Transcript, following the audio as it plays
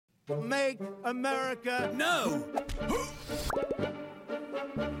make America... No!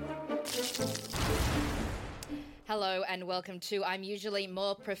 Hello and welcome to I'm Usually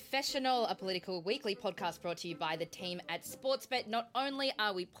More Professional, a political weekly podcast brought to you by the team at Sportsbet. Not only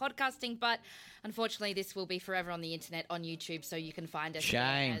are we podcasting, but unfortunately this will be forever on the internet, on YouTube, so you can find us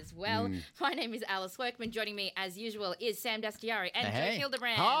there as well. My name is Alice Workman. Joining me as usual is Sam Dastiari and Joe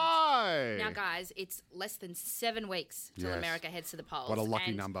Hildebrand. Hi! Now guys, it's less than 7 weeks till America heads to the polls. What a lucky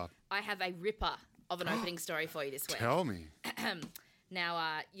and number. I have a ripper of an opening story for you this week. Tell me.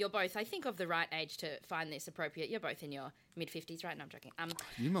 Now, you're both, I think, of the right age to find this appropriate. You're both in your mid-50s, right? No, I'm joking.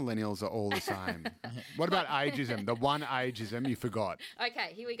 You millennials are all the same. What about ageism? The one ageism you forgot.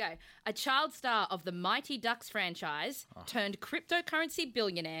 Okay, here we go. A child star of the Mighty Ducks franchise turned cryptocurrency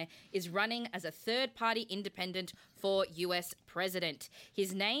billionaire is running as a third-party independent for US president.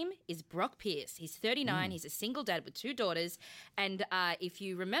 His name is Brock Pierce. He's 39. He's a single dad with 2 daughters. And if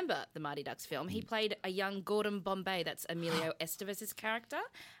you remember the Mighty Ducks film, he played a young Gordon Bombay. That's Emilio Estevez's character.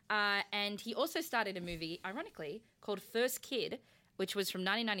 And he also starred in a movie, ironically, called First Kid, which was from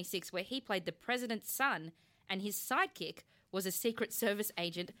 1996, where he played the president's son, and his sidekick was a Secret Service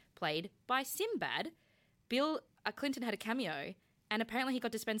agent played by Sinbad. Bill Clinton had a cameo, and apparently he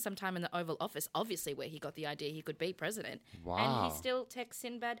got to spend some time in the Oval Office, obviously where he got the idea he could be president. Wow. And he still texts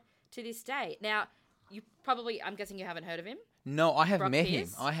Sinbad to this day. Now, you probably, I'm guessing you haven't heard of him. No, I have Brock met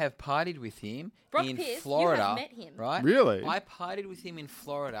Pierce? him. I have partied with him Brock in Pierce, you Florida. have met him. Right? Really? I partied with him in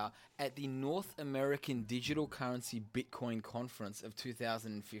Florida at the North American Digital Currency Bitcoin Conference of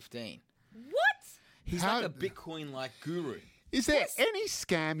 2015. What? He's How- like a Bitcoin guru. Is there any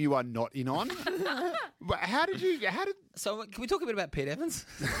scam you are not in on? How did... So can we talk a bit about Pete Evans?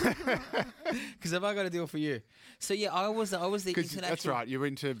 Because have I got a deal for you? So yeah, I was the international. That's right, you're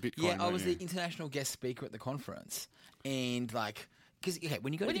into Bitcoin. Yeah, I was weren't the you? international guest speaker at the conference, and because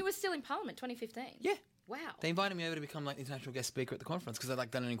when you go When to he was still in Parliament, 2015. yeah. Wow. They invited me over to become international guest speaker at the conference because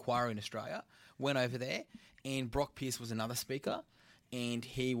they'd done an inquiry in Australia. Went over there, and Brock Pierce was another speaker, and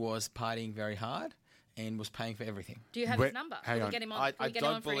he was partying very hard and was paying for everything. Do you have his number? hang Can we on. get him on? I can we get him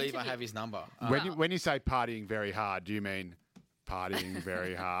on don't for an believe I interview? have his number. When you say partying very hard, do you mean partying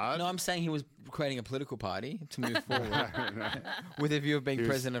very hard? No, I'm saying he was creating a political party to move forward with a view of being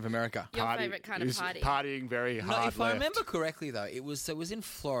president of America. Your favourite kind of He's party. Partying very hard. No, if I left. remember correctly, though, it was in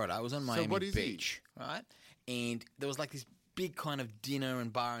Florida. I was on Miami what is he? Beach, right? And there was this big kind of dinner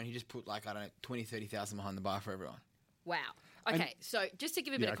and bar, and he just put 20, 30,000 behind the bar for everyone. Wow. Okay, so just to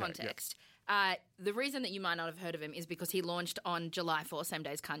give a bit of okay, context, the reason that you might not have heard of him is because he launched on July 4, same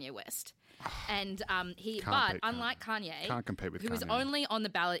day as Kanye West. And unlike Kanye, Can't compete with who was Kanye. only on the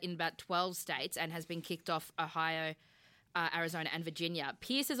ballot in about 12 states and has been kicked off Ohio, Arizona, and Virginia,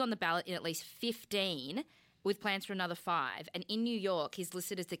 Pierce is on the ballot in at least 15, with plans for another 5. And in New York, he's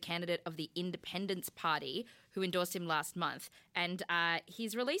listed as the candidate of the Independence Party, who endorsed him last month. And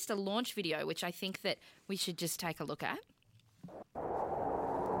he's released a launch video, which I think that we should just take a look at.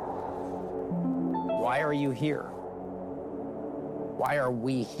 Why are you here? Why are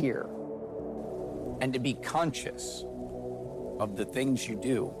we here? And to be conscious of the things you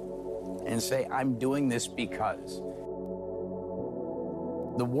do and say, I'm doing this because.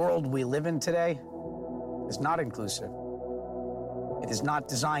 The world we live in today is not inclusive. It is not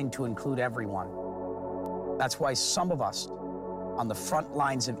designed to include everyone. That's why some of us on the front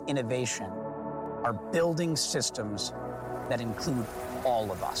lines of innovation are building systems that include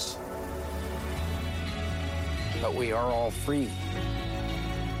all of us. But we are all free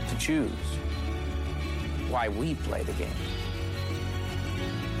to choose why we play the game.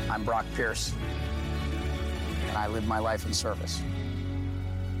 I'm Brock Pierce, and I live my life in service.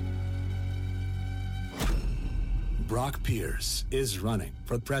 Brock Pierce is running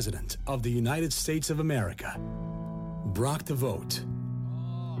for president of the United States of America. Brock the vote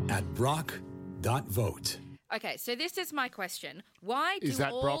at brock.vote. Okay, so this is my question. Why do Is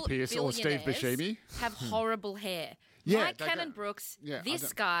that all Brock Pierce or Steve billionaires Buscemi? have horrible hair? Yeah, Mike they Cannon don't- Brooks, yeah, I this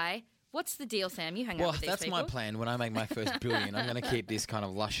don't- guy. What's the deal, Sam? You hang out Well, with these that's people. my plan. When I make my first billion, I'm going to keep this kind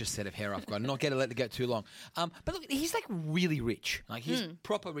of luscious set of hair I've got and not let it get too long. But look, he's really rich. He's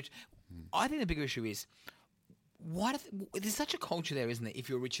proper rich. I think the bigger issue is, there's such a culture there, isn't there, if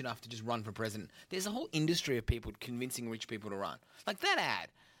you're rich enough to just run for president? There's a whole industry of people convincing rich people to run. That ad,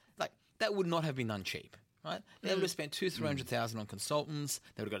 that would not have been done cheap. Right? They would have spent $200,000-300,000 on consultants.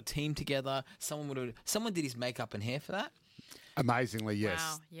 They would have got a team together. Someone did his makeup and hair for that. Amazingly, yes.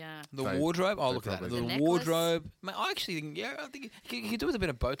 Wow, yeah. The They- wardrobe. Oh, they look at that. probably The did. The wardrobe. Man, I actually think, I think you could do with a bit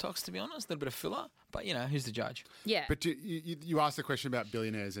of Botox, to be honest, a little bit of filler. But who's the judge? Yeah. But you asked the question about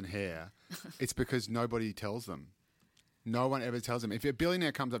billionaires and hair. It's because nobody tells them. No one ever tells him. If a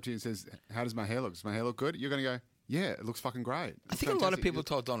billionaire comes up to you and says, "How does my hair look? Does my hair look good?" You're going to go, "Yeah, it looks fucking great." I think a lot of people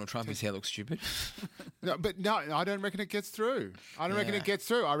told Donald Trump his hair looks stupid. No, I don't reckon it gets through. I don't reckon it gets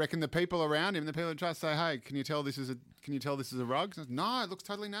through. I reckon the people around him, the people who try to say, "Hey, can you tell this is a rug?" Says, no, it looks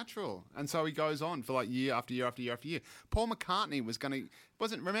totally natural. And so he goes on for like year after year after year after year. Paul McCartney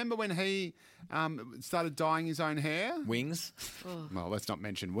remember when he started dyeing his own hair? Wings. Well, let's not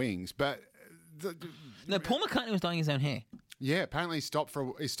mention Wings, but No, Paul McCartney was dyeing his own hair. yeah, apparently he stopped for a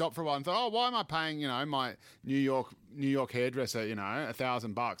while and thought, "Oh, why am I paying my New York hairdresser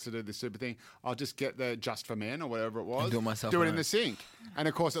 $1,000 to do this super thing? I'll just get the Just for Men or whatever it was, And do it myself do it at in the sink." And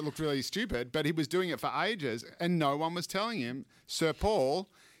of course, it looked really stupid, but he was doing it for ages, and no one was telling him, "Sir Paul,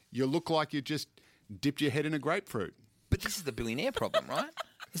 you look like you just dipped your head in a grapefruit." But this is the billionaire problem, right?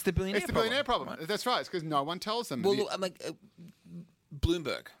 It's the billionaire. It's the billionaire problem. right? That's right. It's because no one tells them. Well, look, I'm like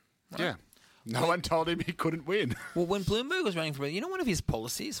Bloomberg. yeah, no one told him he couldn't win. Well, when Bloomberg was running for president, one of his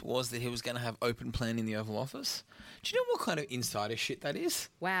policies was that he was going to have open plan in the Oval Office. Do you know what kind of insider shit that is?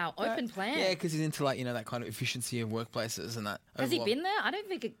 Wow, open plan. Yeah, because he's into that kind of efficiency of workplaces and that. Has he Oval- been there? I don't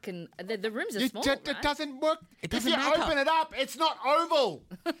think it can. The rooms are It, small. it right? doesn't work. It doesn't if you matter. open it up, it's not oval.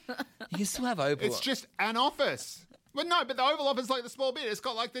 You can still have open. It's just an office. But no, but the Oval Office is like the small bit. It's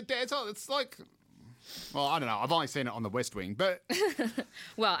got like it's like... Well, I don't know. I've only seen it on the West Wing, but...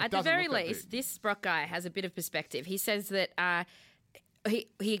 Well, at the doesn't very look that least, big. this Brock guy has a bit of perspective. He says that he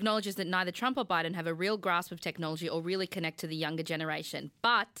acknowledges that neither Trump or Biden have a real grasp of technology or really connect to the younger generation.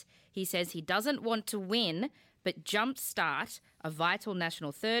 But he says he doesn't want to win, but jumpstart a vital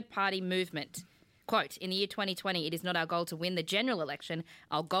national third-party movement. Quote, "In the year 2020, it is not our goal to win the general election.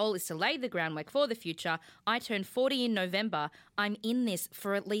 Our goal is to lay the groundwork for the future. I turn 40 in November. I'm in this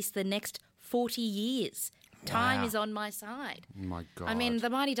for at least the next 40 years. Time is on my side." Oh my God. I mean, the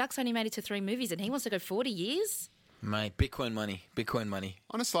Mighty Ducks only made it to 3 movies and he wants to go 40 years? Mate, Bitcoin money.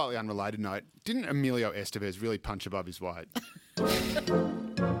 On a slightly unrelated note, didn't Emilio Estevez really punch above his weight?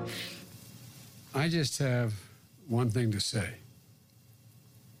 I just have one thing to say.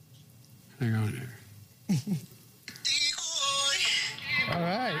 Hang on here. All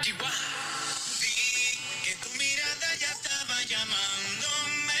right.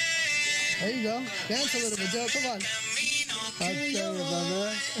 There you go. Dance a little bit, Joe. Come on. I'll tell you, my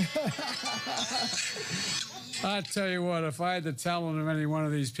man. I'll tell you what, if I had the talent of any one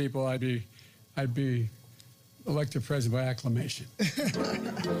of these people, I'd be elected president by acclamation.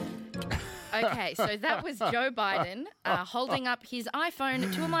 Okay, so that was Joe Biden holding up his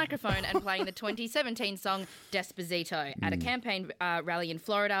iPhone to a microphone and playing the 2017 song Despacito at a campaign rally in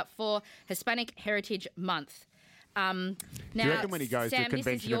Florida for Hispanic Heritage Month. Now, Do you reckon when he goes Sam, to a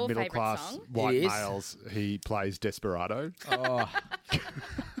convention this is your of middle favourite class song. white It is. males, he plays Desperado?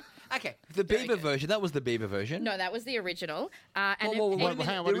 Okay, the Bieber version. That was the Bieber version. No, that was the original. And Hang well, on,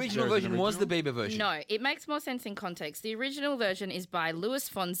 hang on, the what is original the version was the original? Bieber version. No, it makes more sense in context. The original version is by Louis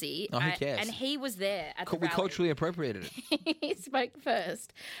Fonsi. Oh, who cares? And he was there at the We rally. culturally appropriated it. He spoke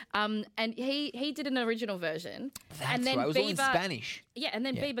first. And he did an original version. That's and then right. It was all in Bieber- Spanish. Yeah, and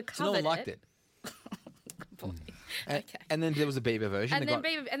then Bieber covered So no one liked it. Okay. And then there was a Bieber version. And that then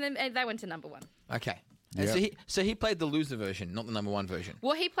got- Bieber, and then they went to number one. Okay. And Yeah. so he played the loser version, not the number one version.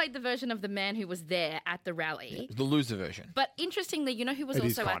 Well, he played the version of the man who was there at the rally. The loser version. But interestingly, you know who was It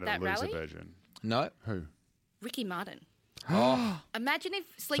is also kind at of that a loser rally? version. No. Who? Ricky Martin. Oh. Imagine if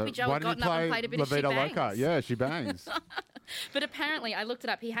Sleepy So Joe why had didn't he gotten up play and played a bit La of She Vida Bangs. Loca? Yeah, She Bangs. But apparently, I looked it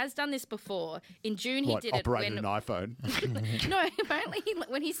up. He has done this before. In June, he What, did it operated when... an iPhone? No, apparently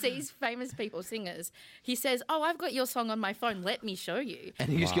when he sees famous people, singers, he says, "Oh, I've got your song on my phone. Let me show you." And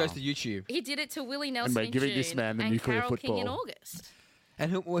he just goes to YouTube. He did it to Willie Nelson we're in giving June this man the and nuclear Carole King in football. August.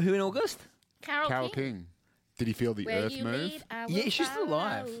 And who in August? Carole King. King. Did he feel the Where earth you move? lead, I will Yeah, she's still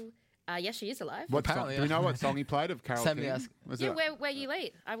alive. follow. Yes, she is alive. What song? Apparently, Do we know yeah. what song he played of Carole Somebody King? ask- Was Yeah, it? where you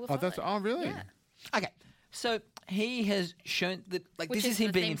lead, I will Oh, follow. that's. Oh, really? Yeah. Okay. So he has shown that, like, Which this is is him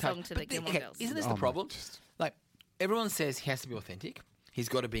the being theme in touch. song to the But Gilmore Girls. Isn't this Oh the my- problem? Like, everyone says he has to be authentic. He's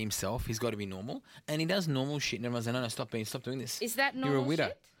got to be himself. He's got to be normal. And he does normal shit, and everyone's like, no, stop doing this. Is that You're a normal widow.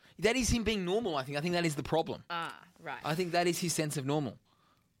 shit? That is him being normal, I think. I think that is the problem. Ah, right. I think that is his sense of normal.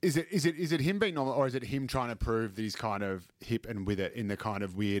 Is it him being normal, or is it him trying to prove that he's kind of hip and with it in the kind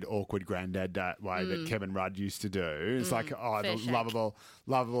of weird, awkward granddad way that Kevin Rudd used to do? It's like, oh, fair the shake.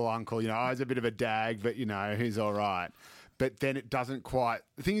 lovable uncle. You know, oh, he's a bit of a dag, but you know, he's all right. But then it doesn't quite.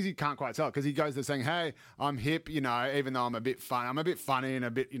 The thing is, he can't quite sell it because he goes there saying, "Hey, I'm hip," you know, even though I'm a bit fun. I'm a bit funny and a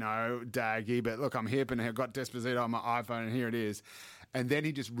bit, you know, daggy. But look, I'm hip and I've got Despacito on my iPhone, and here it is. And then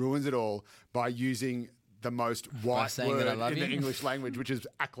he just ruins it all by using the most white saying word that I love in you? the English language, which is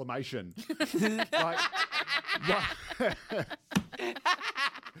acclamation. Like,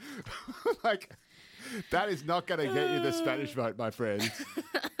 Like, that is not going to get you the Spanish vote, my friends.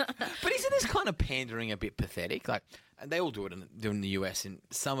 But isn't this kind of pandering a bit pathetic? Like, and they all do it in the US and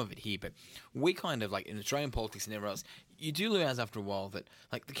some of it here, but we kind of, like, in Australian politics and everywhere else, you do realize after a while that,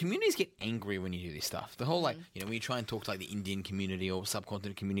 like, the communities get angry when you do this stuff. The whole, like, when you try and talk to, like, the Indian community or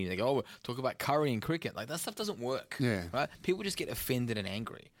subcontinent community, they go, oh, talk about curry and cricket. Like, that stuff doesn't work. Yeah. Right? People just get offended and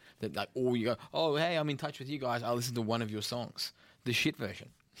angry. That, like, or you go, oh, hey, I'm in touch with you guys. I'll listen to one of your songs. The shit version.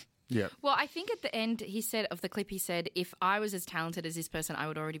 Yeah. Well, I think at the end, he said, of the clip, he said, if I was as talented as this person, I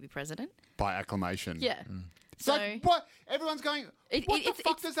would already be president. By acclamation. Yeah. It's like, what? Everyone's going, what the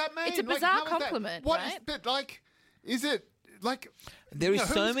fuck does that mean? It's a Like, bizarre how is that- compliment, What right? is that, like, is it, like... There is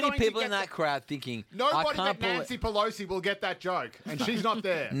so who's many going to people in get that crowd thinking, I Nobody can't but pull Nancy Pelosi will get that joke, and she's not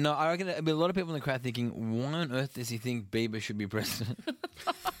there. No, I reckon there'll be a lot of people in the crowd thinking, why on earth does he think Bieber should be president?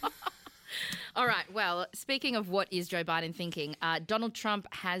 All right. Well, speaking of what is Joe Biden thinking, Donald Trump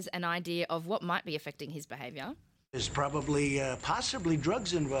has an idea of what might be affecting his behaviour. There's probably, possibly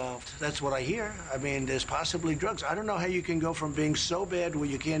drugs involved. That's what I hear. I mean, there's possibly drugs. I don't know how you can go from being so bad where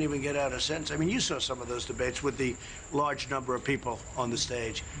you can't even get out a sentence. I mean, you saw some of those debates with the large number of people on the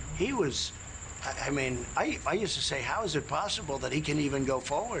stage. He was, I used to say, how is it possible that he can even go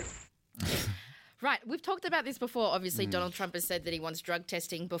forward? Right. We've talked about this before. Obviously, Donald Trump has said that he wants drug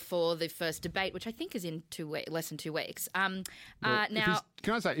testing before the first debate, which I think is in less than 2 weeks. Well, Now,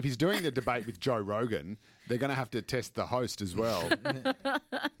 can I say, if he's doing the debate with Joe Rogan, they're going to have to test the host as well.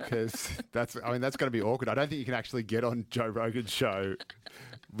 Because that's going to be awkward. I don't think you can actually get on Joe Rogan's show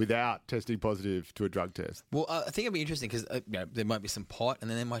without testing positive to a drug test. Well, I think it'd be interesting because there might be some pot, and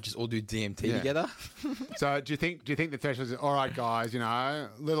then they might just all do DMT together. So do you think the threshold is, all right, guys, a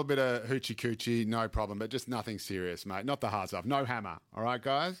little bit of hoochie coochie, no problem, but just nothing serious, mate. Not the hard stuff. No hammer. All right,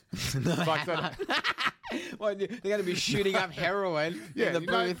 guys? Well, they're going to be shooting up heroin in the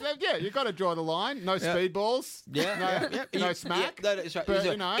booth. You've got to draw the line. No speedballs. No smack. No, that's right. But,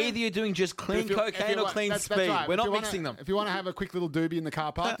 either you're doing just clean cocaine or clean that's speed. right. We're If not you wanna- mixing them. If you want to have a quick little doobie in the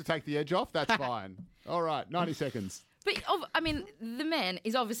car park to take the edge off, that's fine. All right, 90 seconds. but the man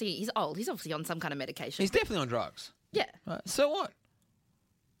is he's old. He's obviously on some kind of medication. He's definitely on drugs. Yeah. Right? So what?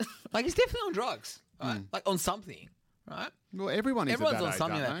 Like, he's definitely on drugs. Right? Like, on something. Right? Well, everyone's on age,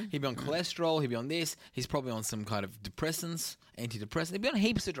 something. aren't Like, they? he'd be on cholesterol. He'd be on this. He's probably on some kind of depressants, antidepressants. He'd be on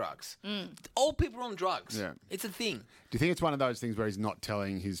heaps of drugs. Old people are on drugs. Yeah. It's a thing. Do you think it's one of those things where he's not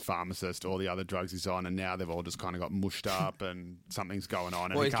telling his pharmacist all the other drugs he's on, and now they've all just kind of got mushed up, and something's going on,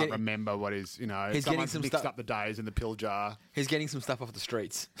 and Well, he he's can't getting- remember what is, he's getting someone's some mixed stuff- up the days in the pill jar. He's getting some stuff off the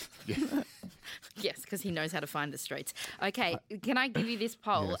streets. Yes, because he knows how to find the streets. Okay, can I give you this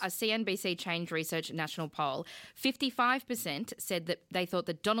poll? A CNBC Change Research national poll. 55% said that they thought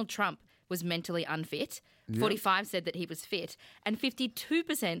that Donald Trump was mentally unfit. 45% said that he was fit. And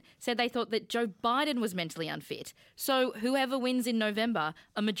 52% said they thought that Joe Biden was mentally unfit. So whoever wins in November,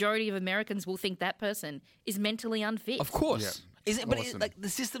 a majority of Americans will think that person is mentally unfit. Of course. Is it? But Awesome. like, the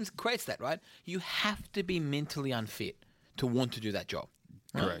system creates that, right? You have to be mentally unfit to want to do that job.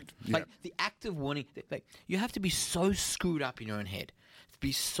 Right? Correct. Like, Yeah. the act of wanting, like, you have to be so screwed up in your own head, to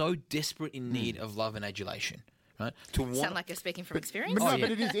be so desperate in need of love and adulation, right? To want. Sound like you're speaking from experience? But no, yeah.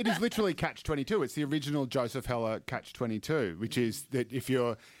 but it is literally Catch-22. It's the original Joseph Heller Catch-22, which is that if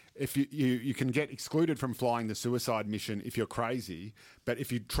you can get excluded from flying the suicide mission if you're crazy, but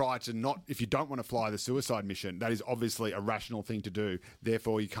if you don't want to fly the suicide mission, that is obviously a rational thing to do.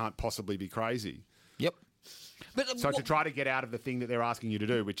 Therefore, you can't possibly be crazy. Yep. But So to try to get out of the thing that they're asking you to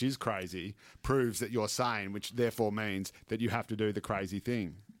do, which is crazy, proves that you're sane, which therefore means that you have to do the crazy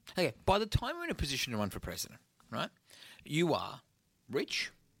thing. okay, by the time you're in a position to run for president, right? You are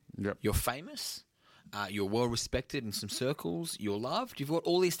rich. Yep. You're famous. You're well respected in some circles. You're loved. You've got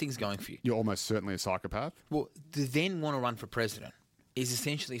all these things going for you. You're almost certainly a psychopath. Well, to then want to run for president is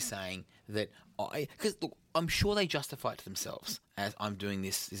essentially saying that because look, I'm sure they justify it to themselves as I'm doing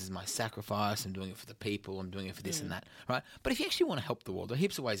this. This is my sacrifice. I'm doing it for the people. I'm doing it for this and that, right? But if you actually want to help the world, there are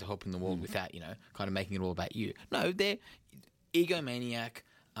heaps of ways of helping the world without, kind of making it all about you. No, they're egomaniac.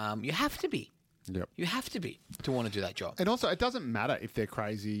 You have to be. Yep. You have to be to want to do that job. And also, it doesn't matter if they're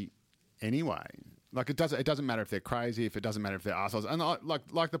crazy anyway. Like it doesn't matter if they're crazy. If it doesn't matter if they're assholes. And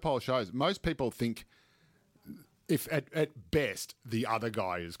like the poll shows, most people think, if at best the other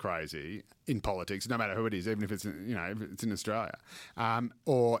guy is crazy in politics, no matter who it is, even if it's if it's in Australia,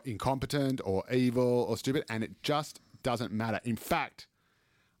 or incompetent or evil or stupid, and it just doesn't matter. In fact,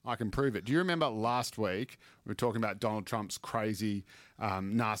 I can prove it. Do you remember last week we were talking about Donald Trump's crazy,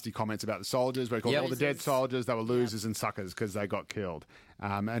 nasty comments about the soldiers, where he called all the dead soldiers, they were losers and suckers because they got killed.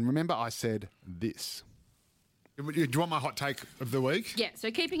 And remember I said this. Do you want my hot take of the week? Yeah, so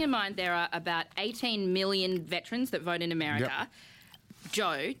keeping in mind there are about 18 million veterans that vote in America. Yep.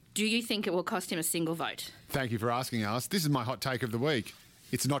 Joe, do you think it will cost him a single vote? Thank you for asking, Alice. This is my hot take of the week.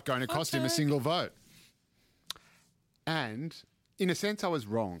 It's not going to cost him a single vote. And in a sense, I was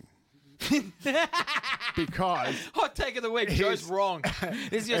wrong. Because Hot take of the week. Joe's wrong.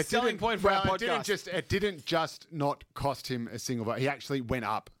 This is your selling point for our podcast. It didn't just not cost him a single vote. He actually went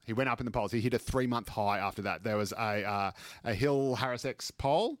up. He went up in the polls. He hit a 3-month high after that. There was a Hill Harris X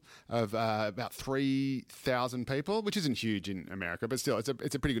poll of about 3,000 people, which isn't huge in America, but still, it's a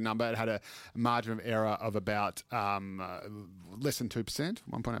pretty good number. It had a margin of error of about less than 2%,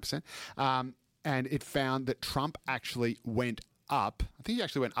 1.8%, and it found that Trump actually went up. I think he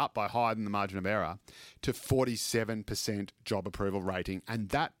actually went up by higher than the margin of error to 47% job approval rating. And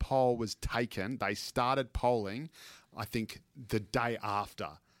that poll was taken. They started polling, I think, the day after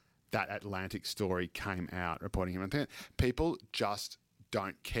that Atlantic story came out reporting him. And people just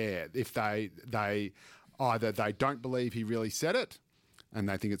don't care. If they either they don't believe he really said it, and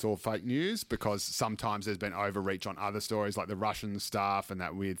they think it's all fake news, because sometimes there's been overreach on other stories like the Russian stuff and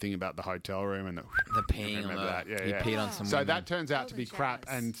that weird thing about the hotel room and the peeing on that. Yeah, he peed on some So women. that turns out to be crap.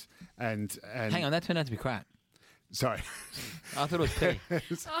 And Hang on, that turned out to be crap. Sorry. I thought it was pee.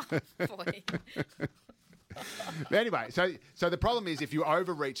 Oh, boy. Anyway, so the problem is if you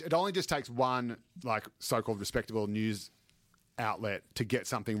overreach, it only just takes one like so-called respectable news outlet to get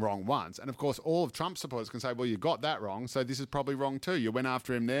something wrong once. And of course, all of Trump's supporters can say, well, you got that wrong, so this is probably wrong too. You went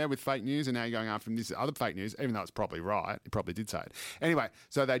after him there with fake news, and now you're going after him this other fake news, even though it's probably right. He probably did say it. Anyway,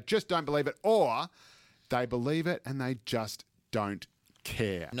 so they just don't believe it, or they believe it and they just don't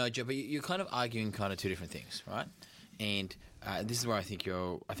care. No, Joe, but you're kind of arguing kind of two different things, right? And this is where I think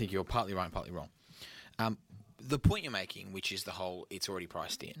you're partly right and partly wrong. The point you're making, which is the whole it's already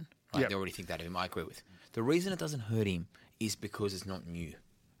priced in, right? Yep. They already think that of him. I agree with. The reason it doesn't hurt him is because it's not new,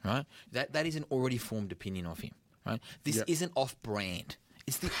 right? That is an already formed opinion of him, right? This isn't off-brand.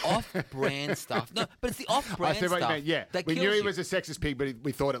 It's the off-brand stuff. No, but it's the off-brand I see what stuff. you mean. Yeah, that we kills knew he you. was a sexist pig, but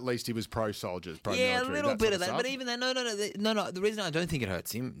we thought at least he was pro-soldiers, pro-military. Yeah, a little bit of that. stuff. But even then, no. The reason I don't think it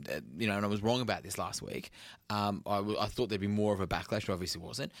hurts him, and I was wrong about this last week. I thought there'd be more of a backlash. There obviously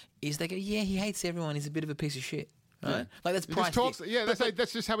wasn't. Is they go, yeah, he hates everyone. He's a bit of a piece of shit. Right? Yeah. Like that's He just priced talks. in. Yeah,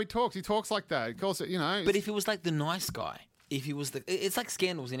 that's just how he talks. He talks like that. He calls it, But if it was like the nice guy, if he was it's like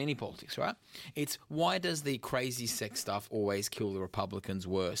scandals in any politics, right? It's why does the crazy sex stuff always kill the Republicans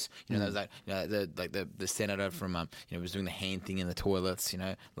worse? You know, there's the senator from was doing the hand thing in the toilets.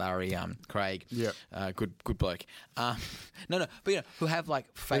 Larry Craig. Yeah. Good bloke. No, but who have like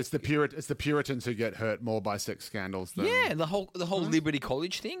fake. It's the Puritans who get hurt more by sex scandals than The whole Liberty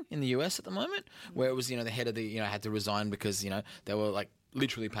College thing in the US at the moment, where it was the head of the had to resign because they were like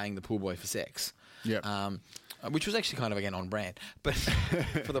literally paying the pool boy for sex. Yeah. Which was actually kind of, again, on brand, but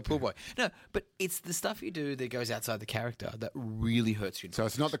for the pool boy. No, but it's the stuff you do that goes outside the character that really hurts you. So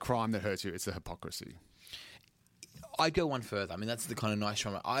it's not the crime that hurts you, it's the hypocrisy. I'd go one further. I mean, that's the kind of nice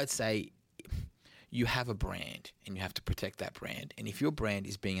trauma. I'd say you have a brand and you have to protect that brand. And if your brand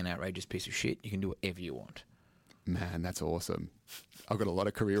is being an outrageous piece of shit, you can do whatever you want. Man, that's awesome. I've got a lot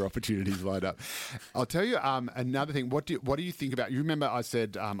of career opportunities lined up. I'll tell you another thing. What do you think about? You remember I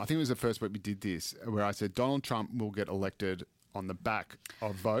said I think it was the first week we did this, where I said Donald Trump will get elected on the back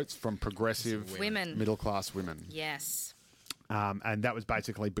of votes from progressive Women. middle class women. Yes. And that was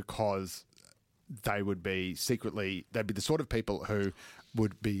basically because they would be they'd be the sort of people who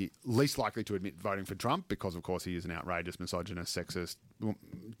would be least likely to admit voting for Trump because, of course, he is an outrageous, misogynist, sexist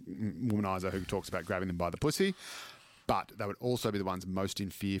womanizer who talks about grabbing them by the pussy. But they would also be the ones most in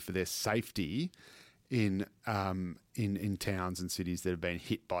fear for their safety in towns and cities that have been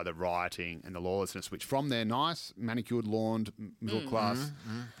hit by the rioting and the lawlessness, which from their nice, manicured, lawned, middle-class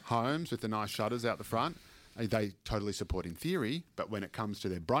homes with the nice shutters out the front, they totally support in theory, but when it comes to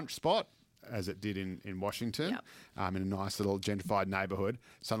their brunch spot, as it did in Washington, in a nice little gentrified neighbourhood,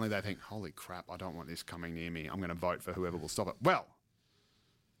 suddenly they think, holy crap, I don't want this coming near me. I'm going to vote for whoever will stop it. Well,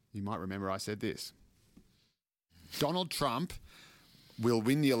 you might remember I said this. Donald Trump will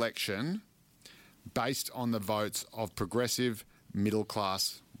win the election based on the votes of progressive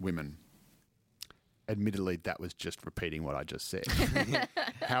middle-class women. Admittedly, that was just repeating what I just said.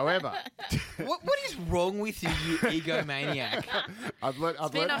 However... What is wrong with you, you egomaniac? I've learned,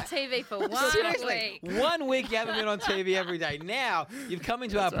 Been on TV for 1 Seriously, week. 1 week you haven't been on TV every day. Now you've come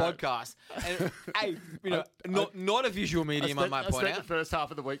into our podcast, and not a visual medium. I might point spent out. the first half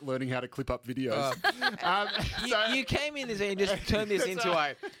of the week learning how to clip up videos. You came in and just turned this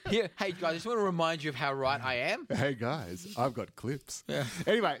into hey guys, I just want to remind you of how right I am. Hey guys, I've got clips. Yeah.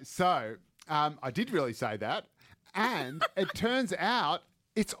 Anyway, so I did really say that, And it turns out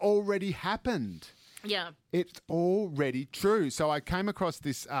it's already happened. Yeah. It's already true. So I came across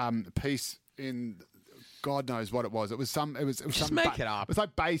this piece in God knows what it was. It was some. It was Just some. make it up. It was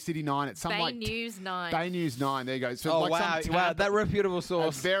like Bay City 9. It's some Bay like News 9. Bay News 9. There you go. So Oh, like wow. some Wow, Tampa- that reputable a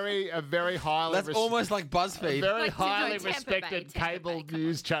source. very highly. That's almost like BuzzFeed. Very Like, highly Tampa respected Bay, Tampa cable Bay, come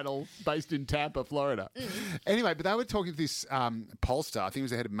news channel based in Tampa, Florida. Anyway, but they were talking to this pollster. I think it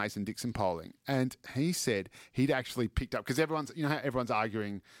was the head of Mason-Dixon polling, and he said he'd actually picked up because everyone's, you know, how everyone's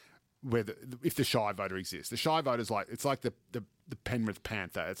arguing whether if the shy voter exists. The shy voter is like it's like the Penrith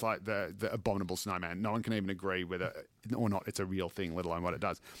Panther. It's like the abominable snowman. No one can even agree whether or not it's a real thing, let alone what it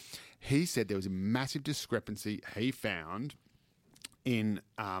does. He said there was a massive discrepancy he found in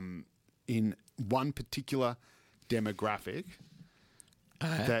one particular demographic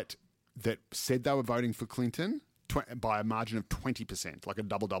that said they were voting for Clinton by a margin of 20%, like a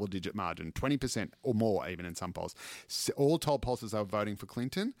double digit margin, 20% or more even in some polls. So all told pollsters they were voting for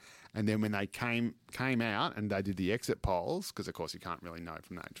Clinton, and then when they came out and they did the exit polls, because of course you can't really know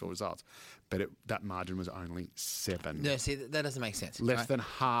from the actual results, but that margin was only 7. No, see, that doesn't make sense. Less right? than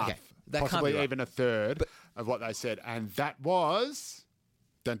half, Okay, that can't possibly be right. even a third of what they said. And that was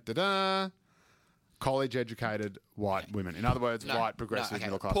college-educated white women. In other words, white, progressive, okay.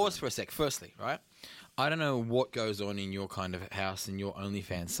 middle-class Pause women. for a sec. Firstly, right? I don't know what goes on in your kind of house and your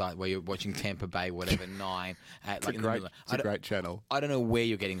OnlyFans site where you're watching Tampa Bay, whatever, 9 at like in the middle. It's a great channel. I don't know where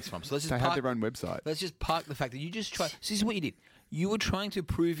you're getting this from. So let's just They park, have their own website. Let's just park the fact that you just try. So this is what you did. You were trying to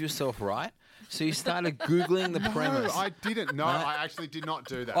prove yourself right, so you started Googling the premise. No, I didn't. No, I actually did not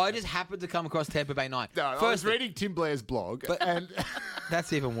do that. I just happened to come across Tampa Bay 9. No, I was Firstly, reading Tim Blair's blog, But- and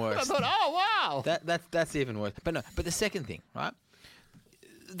that's even worse. I thought, oh, wow. That's even worse. But no. But the second thing, right?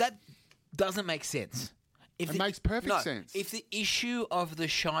 That doesn't make sense. It makes perfect sense. If the issue of the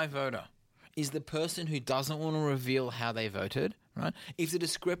shy voter is the person who doesn't want to reveal how they voted, right? If the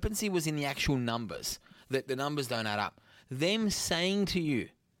discrepancy was in the actual numbers, that the numbers don't add up, them saying to you,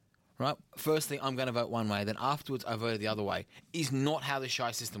 right, firstly, I'm going to vote one way, then afterwards I voted the other way, is not how the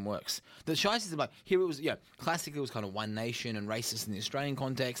shy system works. The shy system, like, here it was, classically it was kind of One Nation and racist in the Australian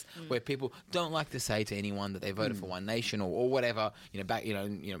context, where people don't like to say to anyone that they voted for One Nation or whatever,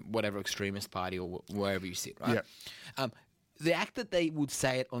 whatever extremist party or wherever you sit, right? Yeah. The act that they would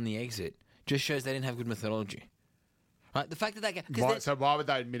say it on the exit just shows they didn't have good methodology. Right, the fact that they So why would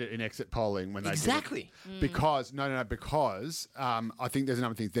they admit it in exit polling when they exactly did it? Because because I think there's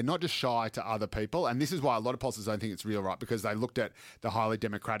another thing. They're not just shy to other people, and this is why a lot of pollsters don't think it's real, right? Because they looked at the highly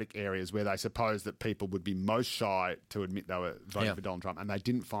democratic areas where they suppose that people would be most shy to admit they were voting for Donald Trump, and they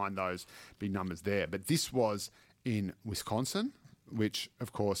didn't find those big numbers there. But this was in Wisconsin, which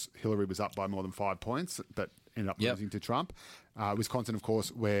of course Hillary was up by more than 5 points, but ended up losing to Trump. Wisconsin, of course,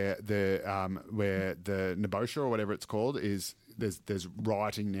 where the Nebosha or whatever it's called is there's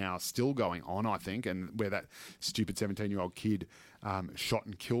rioting now still going on, I think, and where that stupid 17-year-old kid shot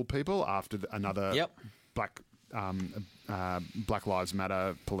and killed people after another Black Lives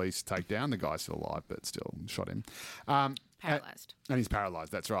Matter police takedown. The guy's still alive, but still shot him. Paralysed. And he's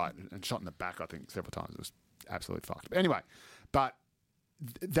paralysed. That's right, and shot in the back, I think, several times. It was absolutely fucked. But anyway,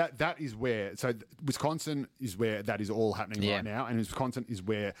 that is where, so Wisconsin is where that is all happening right now, and Wisconsin is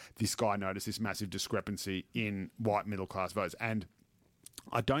where this guy noticed this massive discrepancy in white middle class votes. And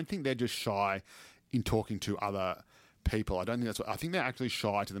I don't think they're just shy in talking to other people. I don't think that's what, I think they're actually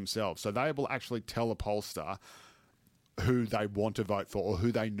shy to themselves. So they will actually tell a pollster who they want to vote for or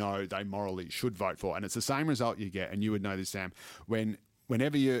who they know they morally should vote for. And it's the same result you get, and you would know this, Sam,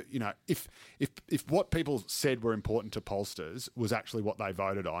 whenever if what people said were important to pollsters was actually what they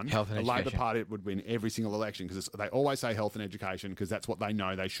voted on, health and the education. Labor Party would win every single election because they always say health and education because that's what they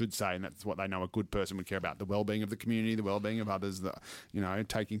know they should say, and that's what they know a good person would care about: the well-being of the community, the well-being of others,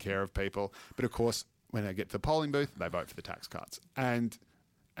 taking care of people. But of course, when they get to the polling booth, they vote for the tax cuts, and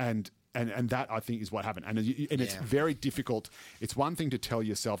that, I think, is what happened. And it's very difficult. It's one thing to tell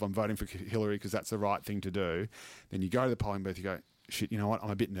yourself, I'm voting for Hillary because that's the right thing to do. Then you go to the polling booth, you go, shit, you know what?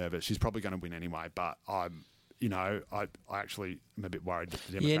 I'm a bit nervous. She's probably going to win anyway, but I actually am a bit worried that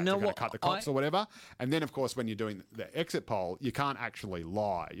the Democrats are going to cut the cops or whatever. And then, of course, when you're doing the exit poll, you can't actually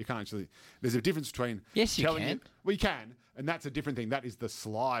lie. You can't actually. There's a difference between telling you. Well, you can, and that's a different thing. That is the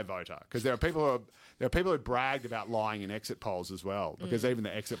sly voter, because there are people who bragged about lying in exit polls as well. Because even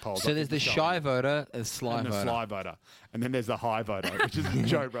the exit polls. So there's the shy voter, the sly voter, and then there's the high voter, which is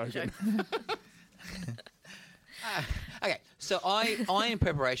Joe Rogan. Okay, so I in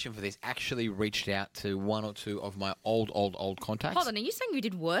preparation for this actually reached out to one or two of my old contacts. Hold on, are you saying you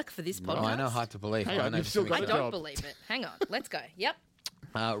did work for this podcast? I know, hard to believe. Hang on, you've still got I a don't job. believe it. Hang on, let's go. Yep.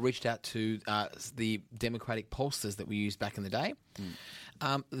 reached out to the Democratic pollsters that we used back in the day.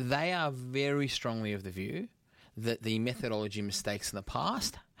 They are very strongly of the view that the methodology mistakes in the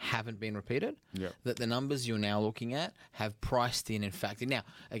past haven't been repeated, that the numbers you're now looking at have priced in factored. Now,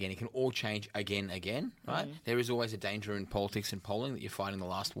 again, it can all change again, right? There is always a danger in politics and polling that you're fighting the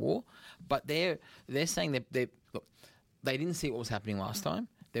last war, but they're saying that look, they didn't see what was happening last time.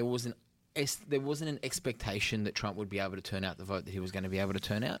 There wasn't an expectation that Trump would be able to turn out the vote that he was going to be able to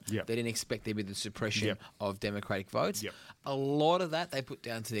turn out. They didn't expect there would be the suppression of Democratic votes. A lot of that they put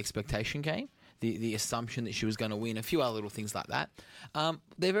down to the expectation game. The assumption that she was going to win, a few other little things like that.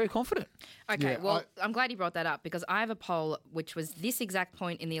 They're very confident. Okay, I'm glad you brought that up because I have a poll which was this exact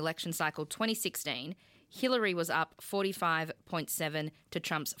point in the election cycle 2016. Hillary was up 45.7 to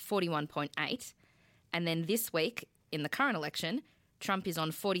Trump's 41.8. And then this week in the current election, Trump is on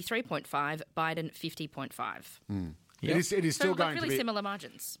 43.5, Biden 50.5. It is still going really to be similar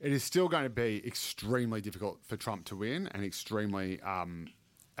margins. It is still going to be extremely difficult for Trump to win and extremely and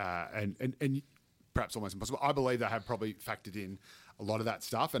perhaps almost impossible. I believe they have probably factored in a lot of that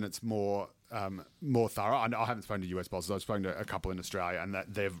stuff, and it's more thorough. I haven't spoken to US bosses. I've spoken to a couple in Australia, and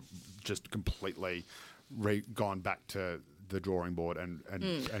that they've just completely gone back to the drawing board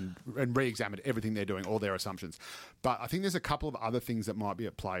and re-examined everything they're doing, all their assumptions. But I think there's a couple of other things that might be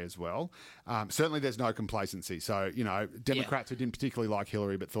at play as well. Certainly there's no complacency. So, Democrats who didn't particularly like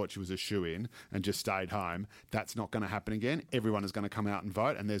Hillary but thought she was a shoo-in and just stayed home, that's not going to happen again. Everyone is going to come out and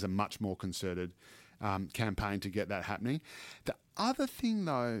vote, and there's a much more concerted campaign to get that happening. The other thing,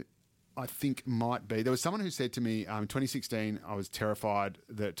 though, I think might be, there was someone who said to me in 2016, I was terrified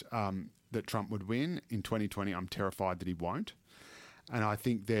that Trump would win. In 2020, I'm terrified that he won't. And I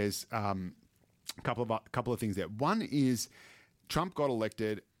think there's a couple of things there. One is Trump got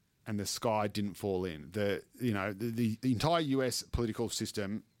elected and the sky didn't fall in. The entire US political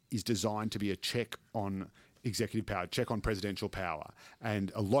system is designed to be a check on executive power, check on presidential power.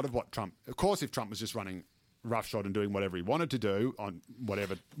 And a lot of what Trump, of course, if Trump was just running roughshod and doing whatever he wanted to do on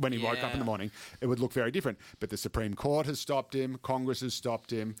whatever when he woke up in the morning, it would look very different. But the Supreme Court has stopped him. Congress has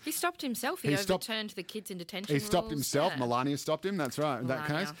stopped him. He stopped himself. He overturned the kids in detention. He stopped rules. himself. Melania stopped him. That's right. In that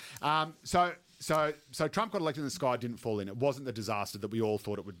case. So Trump got elected and the sky didn't fall in. It wasn't the disaster that we all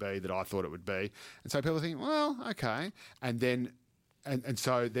thought it would be, that I thought it would be. And so people think, well, okay. And then, and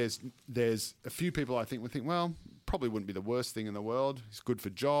so there's a few people I think would think, well, probably wouldn't be the worst thing in the world. It's good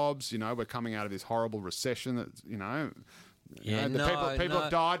for jobs. We're coming out of this horrible recession that, people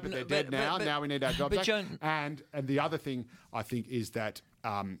have died, but they're dead now. Now we need our jobs back. John, and the other thing I think is that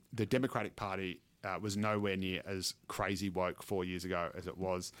the Democratic Party was nowhere near as crazy woke 4 years ago as it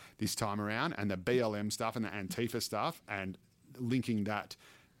was this time around. And the BLM stuff and the Antifa stuff and linking that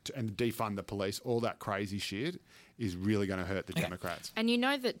and defund the police, all that crazy shit is really going to hurt the Democrats. And you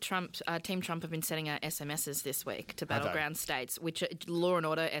know that Team Trump have been sending out SMSs this week to battleground states, which are law and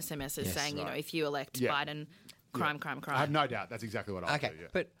order SMSs saying, if you elect Biden, crime. I have no doubt that's exactly what I do. Yeah.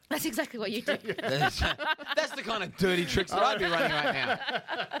 But that's exactly what you do. That's the kind of dirty tricks that I'd be running right now.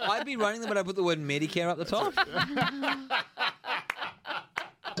 I'd be running them, but I put the word Medicare up the top.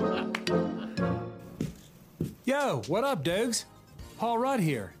 Yo, what up, Dogs? Paul Rudd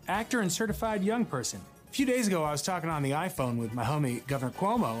here, actor and certified young person. A few days ago, I was talking on the iPhone with my homie, Governor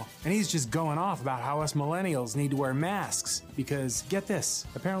Cuomo, and he's just going off about how us millennials need to wear masks because, get this,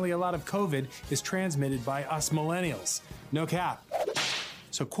 apparently a lot of COVID is transmitted by us millennials. No cap.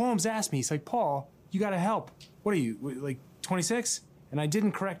 So Cuomo's asked me, he's like, Paul, you gotta help. What are you, like 26? And I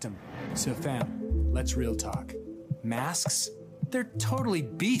didn't correct him. So fam, let's real talk. Masks? They're totally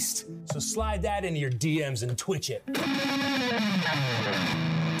beast. So slide that into your DMs and twitch it.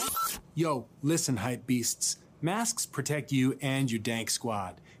 Yo, listen, hype beasts. Masks protect you and your dank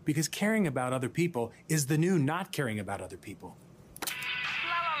squad because caring about other people is the new not caring about other people. Rock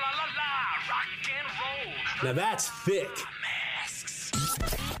and roll. Now that's thick.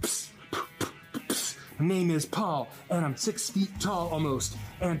 Masks. My name is Paul, and I'm 6 feet tall almost.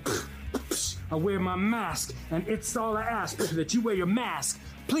 And I wear my mask, and it's all I ask that you wear your mask.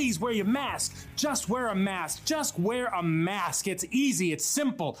 Please wear your mask. Just wear a mask. Just wear a mask. It's easy. It's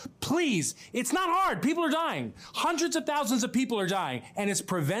simple. Please. It's not hard. People are dying. Hundreds of thousands of people are dying, and it's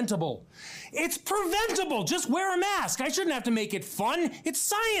preventable. It's preventable. Just wear a mask. I shouldn't have to make it fun. It's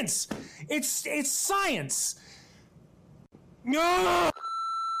science. It's science. No!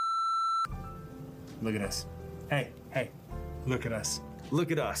 Look at us. Hey, look at us.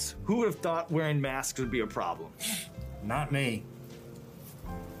 Look at us. Who would have thought wearing masks would be a problem? Not me.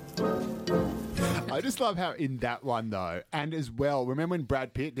 I I just love how in that one though, and as well, remember when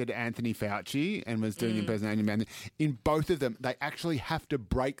Brad Pitt did Anthony Fauci and was doing impersonating him? In both of them, they actually have to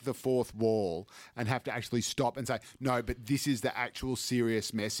break the fourth wall and have to actually stop and say, no, but this is the actual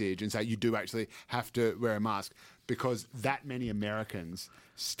serious message, and say you do actually have to wear a mask, because that many Americans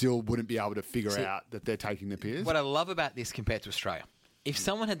still wouldn't be able to figure out that they're taking the piss. What I love about this compared to Australia, if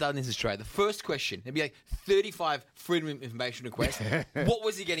someone had done this in Australia, the first question, there'd be like 35 freedom of information requests. What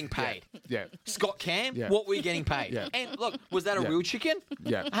was he getting paid? Yeah. Scott Cam, Yeah. what were you getting paid? Yeah. And look, was that a real chicken?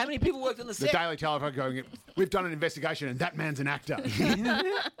 Yeah. How many people worked on the The set? Daily Telephone going, we've done an investigation and that man's an actor.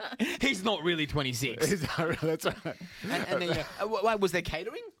 He's not really 26. That's right. And then, was there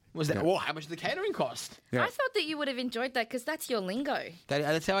catering? Was that? Oh, how much did the catering cost? Yeah. I thought that you would have enjoyed that because that's your lingo.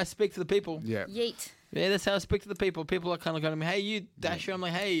 That's how I speak to the people. Yeah. Yeet. Yeah, that's how I speak to the people. People are kind of going to me, hey, you, Dasher. I'm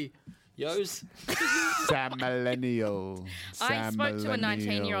like, hey, yos. Sam Millennial. I Sam spoke to a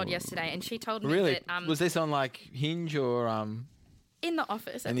Millennial. 19-year-old yesterday, and she told me Really? that Was this on like Hinge or in the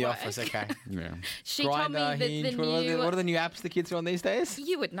office. in at the work, office? Okay. Yeah. She told me Grindr, that Hinge. the What are new. what are the new apps the kids are on these days?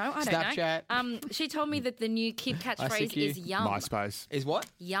 You would know. I don't Snapchat. know. She told me that the new kid catchphrase ICQ. is yum. MySpace. Is what?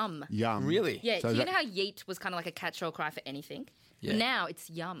 Yum. Yum. Really? Yeah. So you that- know how yeet was kind of like a catch-all cry for anything? Yeah. Now it's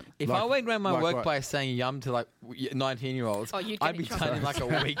yum. If Like- I went around my like what? workplace saying yum to like 19-year-olds, Oh, you'd get I'd in be trouble. done in like a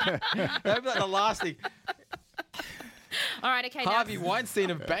week. That'd be like the last thing. All right. Okay. Harvey Now,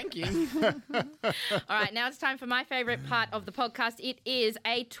 Weinstein of banking. all right. Now it's time for my favorite part of the podcast. It is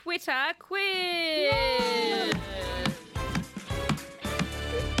a Twitter quiz.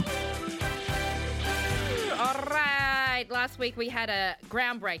 All right. Last week we had a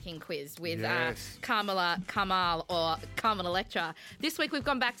groundbreaking quiz with Yes. Kamala Kamal or Carmen Electra. This week we've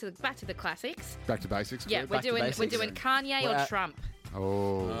gone back to the classics. Back to basics. Yeah, good. we're back to doing basics. Kanye Well, or Trump.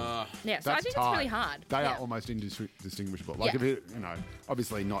 Oh. Yeah, so I That's think tight. it's really hard. They Yeah. are almost indistinguishable. Like Yeah. if it,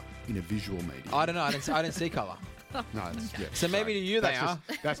 obviously not in a visual medium. I don't know. I didn't see colour. No, it's, yeah, So maybe to you they that's are,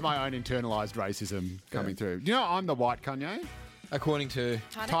 that's my own internalized racism coming through. You know, I'm the white Kanye. according to.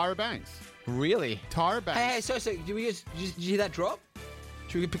 Tyra Banks. Really? Tyra Banks. Hey, so did you hear that drop?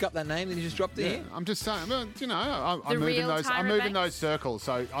 Should we pick up that name that you just dropped there? Yeah, I'm just saying. Well, I'm The moving real those. I'm Tyra moving Banks? those circles,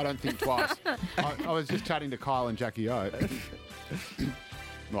 so I don't think twice. I was just chatting to Kyle and Jackie O.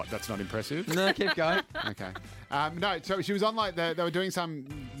 Right, that's not impressive. No, keep going. Okay. No, so she was on they were doing some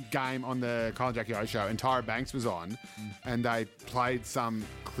game on the Kyle and Jackie O show, and Tyra Banks was on, and they played some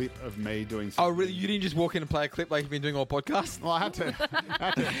clip of me doing something. Oh, really? You didn't just walk in and play a clip like you've been doing all podcast? Well, I had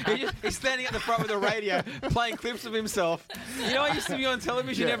to. He's standing at the front with a radio playing clips of himself. You know, I used to be on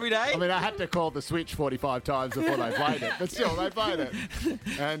television Yeah. every day. I mean, I had to call the switch 45 times before they played it, but still, they played it.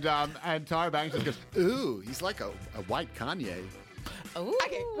 And Tyra Banks just goes, "Ooh, he's like a white Kanye." Ooh.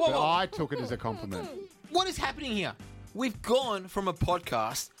 Okay, whoa, But whoa. I took it as a compliment. What is happening here? We've gone from a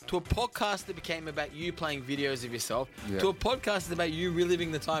podcast to a podcast that became about you playing videos of yourself Yeah. to a podcast that's about you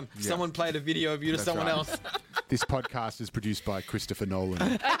reliving the time Yeah. someone played a video of you to That's someone right. else. This podcast is produced by Christopher Nolan.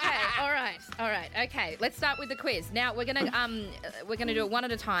 Okay, all right. Okay, let's start with the quiz. Now we're gonna do it one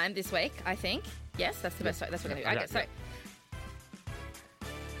at a time this week. I think. Yes, that's the best way. That's what we're gonna do. Okay, so.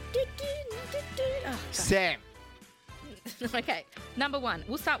 Oh, Sam. okay, number one.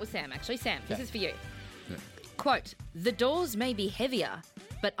 We'll start with Sam. Actually, Sam, this is for you. Quote: "The doors may be heavier,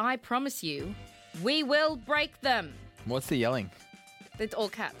 but I promise you, we will break them." What's the yelling? It's all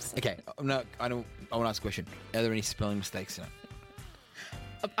caps. Okay, I want to ask a question. Are there any spelling mistakes in it?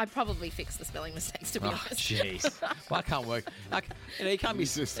 I probably fixed the spelling mistakes, to be Oh, honest. jeez. Well, I can't work. You can't be.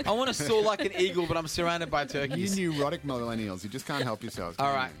 I want to soar like an eagle, but I'm surrounded by You turkeys. neurotic millennials, you just can't help yourselves. All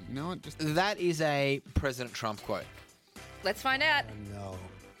can right. You know what? Just That is a President Trump quote. Let's find out. no.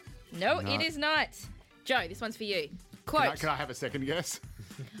 No, it is not. Joe, this one's for you. Quote: Can I have a second guess?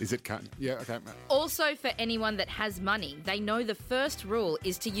 Is it cut? Yeah. Okay. "Also, for anyone that has money, they know the first rule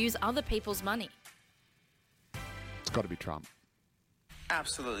is to use other people's money." It's got to be Trump.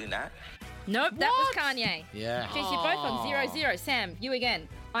 Absolutely not. Nope, that was Kanye. Yeah. Jeez, you're both on 0-0. Sam, you again.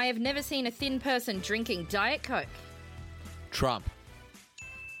 "I have never seen a thin person drinking Diet Coke." Trump.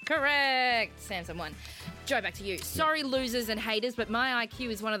 Correct. Samson won. Joe, back to you. "Sorry, losers and haters, but my IQ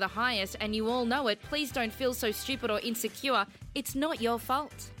is one of the highest, and you all know it. Please don't feel so stupid or insecure. It's not your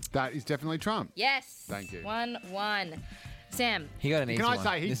fault." That is definitely Trump. Yes. Thank you. 1-1. Sam. He got an easy Can I one.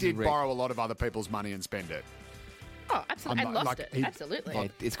 say he This is did rigged. borrow a lot of other people's money and spend it? Oh, absolutely. I'm And lost like, it. he- Absolutely. Yeah,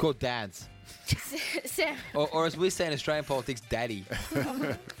 it's called dads. Sam. Or as we say in Australian politics, daddy.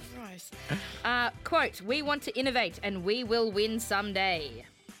 Gross. Quote: "We want to innovate, and we will win someday."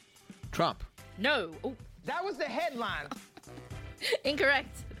 Trump. No. Ooh, That was the headline.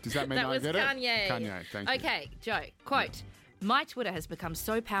 incorrect. Does that mean that I was get it? Kanye. Kanye, thank you. Okay, Joe. Quote: My Twitter has become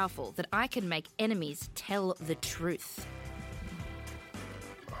so powerful that I can make enemies tell the truth.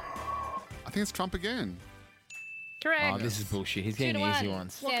 I think it's Trump again. Correct. Oh, this is bullshit. He's 2 getting to the easy 1.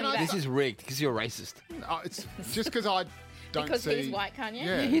 ones. Stand back. This is rigged because you're racist. It's just because I don't Because see... he's white, Kanye?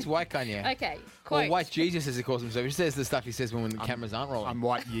 Yeah. He's white Kanye. Okay, Or quote. white Jesus, as he calls himself. He says the stuff he says when the cameras aren't rolling. I'm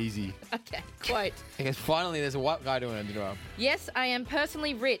white Yeezy. Okay, quote. Because finally there's a white guy doing a job. Yes, I am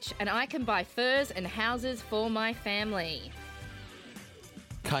personally rich and I can buy furs and houses for my family.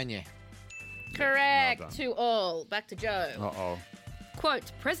 Kanye. Correct. Well done. 2 all. Back to Joe. Uh-oh.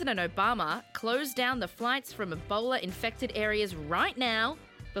 Quote, President Obama closed down the flights from Ebola-infected areas right now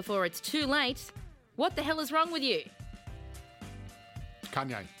before it's too late. What the hell is wrong with you?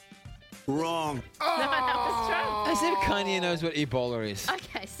 Kanye. Wrong. No, that was Trump. As if Kanye knows what Ebola is.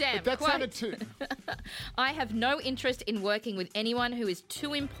 Okay, Sam, But that quote, sounded too... I have no interest in working with anyone who is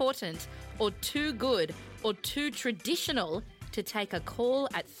too important or too good or too traditional to take a call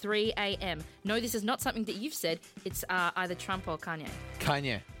at 3 a.m. No, this is not something that you've said. It's either Trump or Kanye.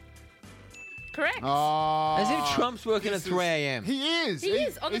 Kanye. Correct. As if Trump's working at This 3 a.m. He is. He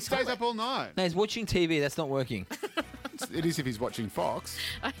is, on the He stays toilet. up all night. No, he's watching TV. That's not working. It is if he's watching Fox.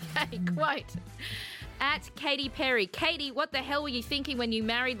 Okay, quote. At Katy Perry. Katy, what the hell were you thinking when you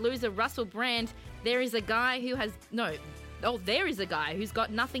married loser Russell Brand? There is a guy who has... No. Oh, there is a guy who's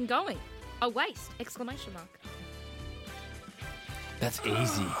got nothing going. A waste! Exclamation mark. That's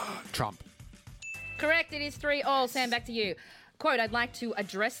easy. Trump. Correct, it is 3 all. Sam, back to you. Quote, I'd like to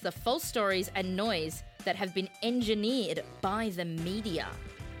address the false stories and noise that have been engineered by the media.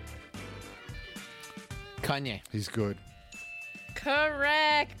 Kanye. He's good.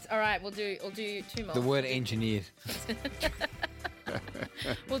 Correct. All right, we'll do 2 more. The word engineered.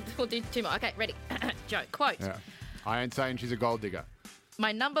 We'll do 2 more. Okay, ready. Joe, quote. Yeah. I ain't saying she's a gold digger.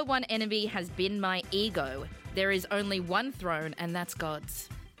 My number one enemy has been my ego. There is only one throne, and that's God's.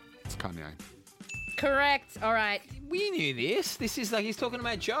 It's Kanye. Correct. All right. We knew this. This is like he's talking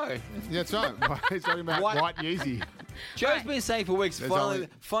about Joe. Yeah, that's right. He's talking about white Yeezy. Joe's been saying for weeks, There's finally, only-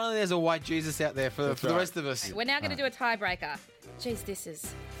 finally there's a white Jesus out there for the right. rest of us. We're now going to do a tiebreaker. Jeez, this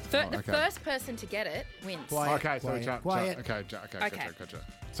is... the okay. first person to get it wins. Okay, so Quiet. okay, Okay. gotcha.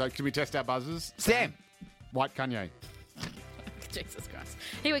 So can we test our buzzers? Sam. White Kanye. Jesus Christ.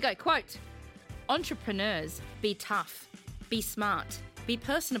 Here we go. Quote, entrepreneurs, be tough, be smart, be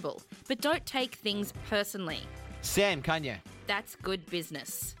personable, but don't take things personally. Sam, Kanye. That's good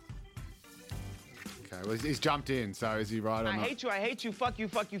business. Okay, well, he's jumped in, so is he right or I not? hate you, fuck you,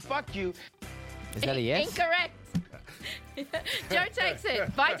 fuck you, fuck you. Is that a yes? Incorrect. Joe takes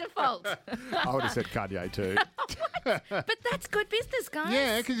it by default. I would have said Kanye too. But that's good business, guys.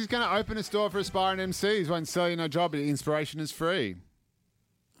 Yeah, because he's going to open a store for aspiring MCs. Won't sell you no job. Inspiration is free.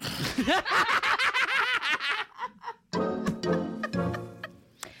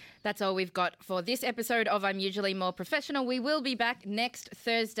 That's all we've got for this episode of I'm Usually More Professional. We will be back next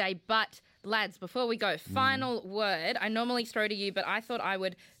Thursday, but lads, before we go, final word. I normally throw to you, but I thought I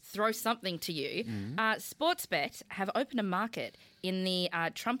would throw something to you. Sportsbet have opened a market in the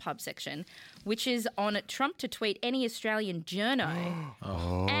Trump Hub section, which is on Trump to tweet any Australian journo.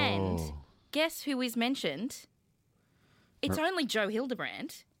 And guess who is mentioned? It's only Joe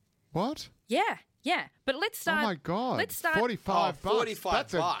Hildebrand. What? Yeah. But let's start. Oh my God! Let's start. 45 bucks. 45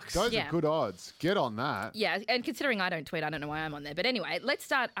 That's bucks. Those Yeah. are good odds. Get on that. Yeah, and considering I don't tweet, I don't know why I'm on there. But anyway, let's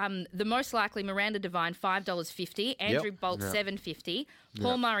start. The most likely: Miranda Devine, $5.50; Andrew Bolt, $7.50;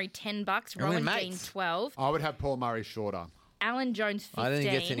 Paul Murray, $10; we're Rowan Dean, mates. $12; I would have Paul Murray shorter. Alan Jones, $15; I don't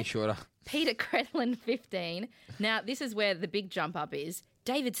think it gets any shorter. Peter Credlin, $15. Now this is where the big jump up is.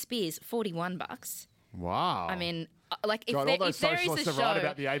 David Spears, $41. Wow. I mean, like if God, there, all those if there is socialists a are show, right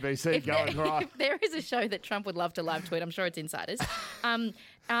about the ABC if going there, right. if there is a show that Trump would love to live tweet, I'm sure it's Insiders. I'm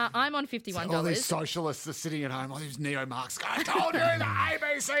on $51. All these socialists are sitting at home, all these neo-Marx guys. I told you the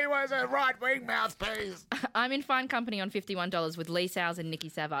ABC was a right-wing mouthpiece. I'm in fine company on $51 with Lee Sowers and Nikki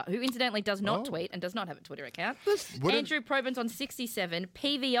Sava, who incidentally does not tweet and does not have a Twitter account. Andrew Probyn's on $67.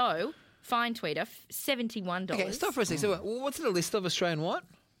 PVO, fine tweeter, $71. Okay, stop for a second. So, what's the list of Australian what?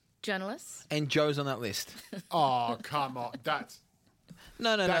 Journalists. And Joe's on that list. Oh, come on. That's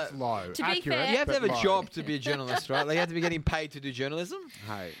No. low. To be Accurate, fair- You have to have but a low. job to be a journalist, right? Like, you have to be getting paid to do journalism.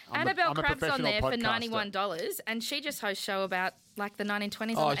 Hey, Annabelle I'm a Cramp's on professional there for podcaster. $91, and she just hosts a show about like the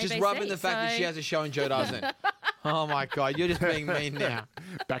 1920s Oh, on just ABC. rubbing the fact that she has a show and Joe doesn't. Oh, my God. You're just being mean now.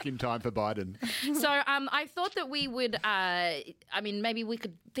 Back in time for Biden. So I thought that we would, maybe we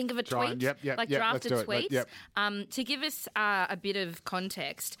could think of a Try tweet, and- yep, like let's draft a do it. tweet. Yep. To give us a bit of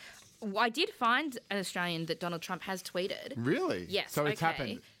context, I did find an Australian that Donald Trump has tweeted. Really? Yes. So it's okay.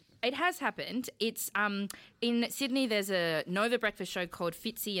 happened. It has happened. It's in Sydney. There's a Nova breakfast show called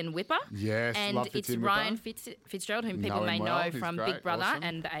Fitzy and Whipper. Yes, and love it's Fitzy and Ryan Whipper. Fitzgerald, whom people Know may him know well. He's from great. Big Brother Awesome.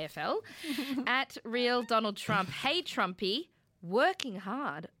 and the AFL. At Real Donald Trump. Hey Trumpy, working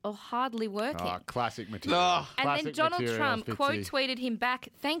hard or hardly working? Oh, classic material. Oh. And then Classic Donald material, Trump Fitzy. quote tweeted him back,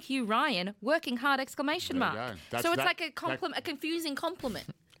 "Thank you, Ryan. Working hard!" Exclamation There you mark. go. That's- So it's that- like a compliment, a confusing compliment.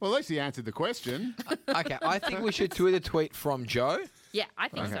 Well, at least he answered the question. Okay, I think we should tweet a tweet from Joe. Yeah, I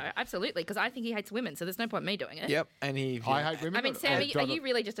think so. Absolutely, because I think he hates women, so there's no point me doing it. Yep, and he. I hate women. I mean, but Sam, I'd are rather- you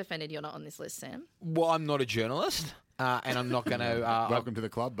really just offended you're not on this list, Sam? Well, I'm not a journalist, and I'm not going to. Welcome to the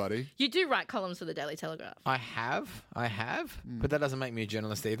club, buddy. You do write columns for the Daily Telegraph. I have, but that doesn't make me a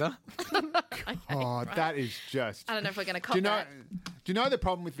journalist either. Oh, that is just. I don't know if we're going to cop Do you know? that. Do you know the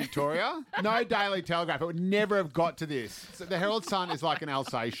problem with Victoria? No Daily Telegraph. It would never have got to this. So the Herald Sun is like an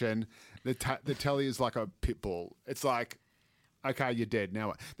Alsatian. The Telly is like a pit bull. It's like, okay, you're dead now.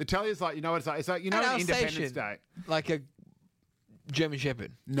 What? The Telly is like, you know what it's like? It's like, you know, An Independence Alsatian. Day. Like a German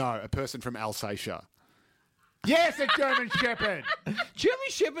Shepherd. No, a person from Alsatia. Yes, a German Shepherd. German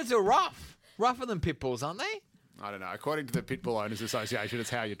Shepherds are rougher than pit bulls, aren't they? I don't know. According to the Pitbull Owners Association, it's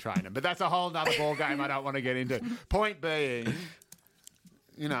how you train them. But that's a whole other ball game I don't want to get into. Point being,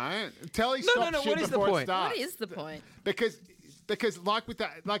 you know, Telly stops no, shit what is the before it point? starts. What is the point? Because like with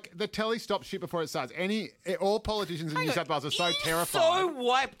that, like the Telly stops shit before it starts. All politicians in New South Wales are so terrified. So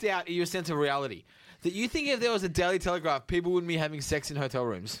wiped out in your sense of reality that you think if there was a Daily Telegraph, people wouldn't be having sex in hotel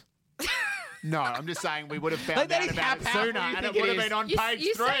rooms. No, I'm just saying we would have found Like, that out is about it how sooner, powerful you and it think would it have is. been on You page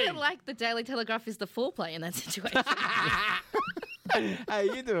say 3. it like the Daily Telegraph is the foreplay in that situation. Hey,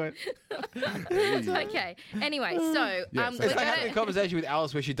 you do it. Okay. Anyway, so Yes, we're It's like having a gonna, conversation with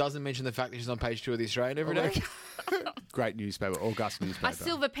Alice where she doesn't mention the fact that she's on page 2 of the Australian every day. Great newspaper, August newspaper. a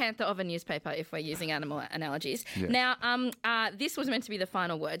silver panther of a newspaper, if we're using animal analogies. Yeah. Now, this was meant to be the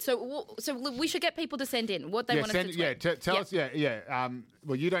final word. So we should get people to send in what they want us to tweet. Tell us.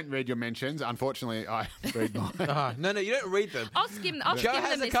 Well, you don't read your mentions. Unfortunately, I read mine. No, you don't read them. I'll skim Joe them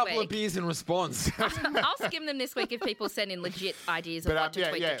has a this couple week. of beers in response. I'll skim them this week if people send in legit ideas of what to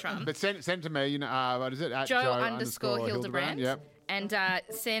tweet to Trump. But send to me. You know, what is it? At Joe_Hildebrand. Yep. And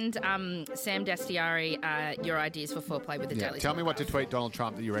send Sam Dastiari your ideas for foreplay with the Yeah. Daily Tell me what to Telegraph. tweet Donald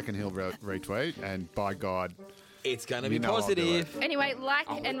Trump that you reckon he'll retweet, and by God, It's going to You be know I'll do positive. Anyway, like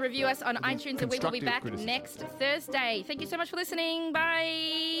and review us on iTunes, and we will be constructive back criticism. next Thursday. Thank you so much for listening.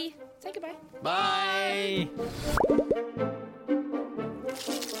 Bye. Say goodbye. Bye.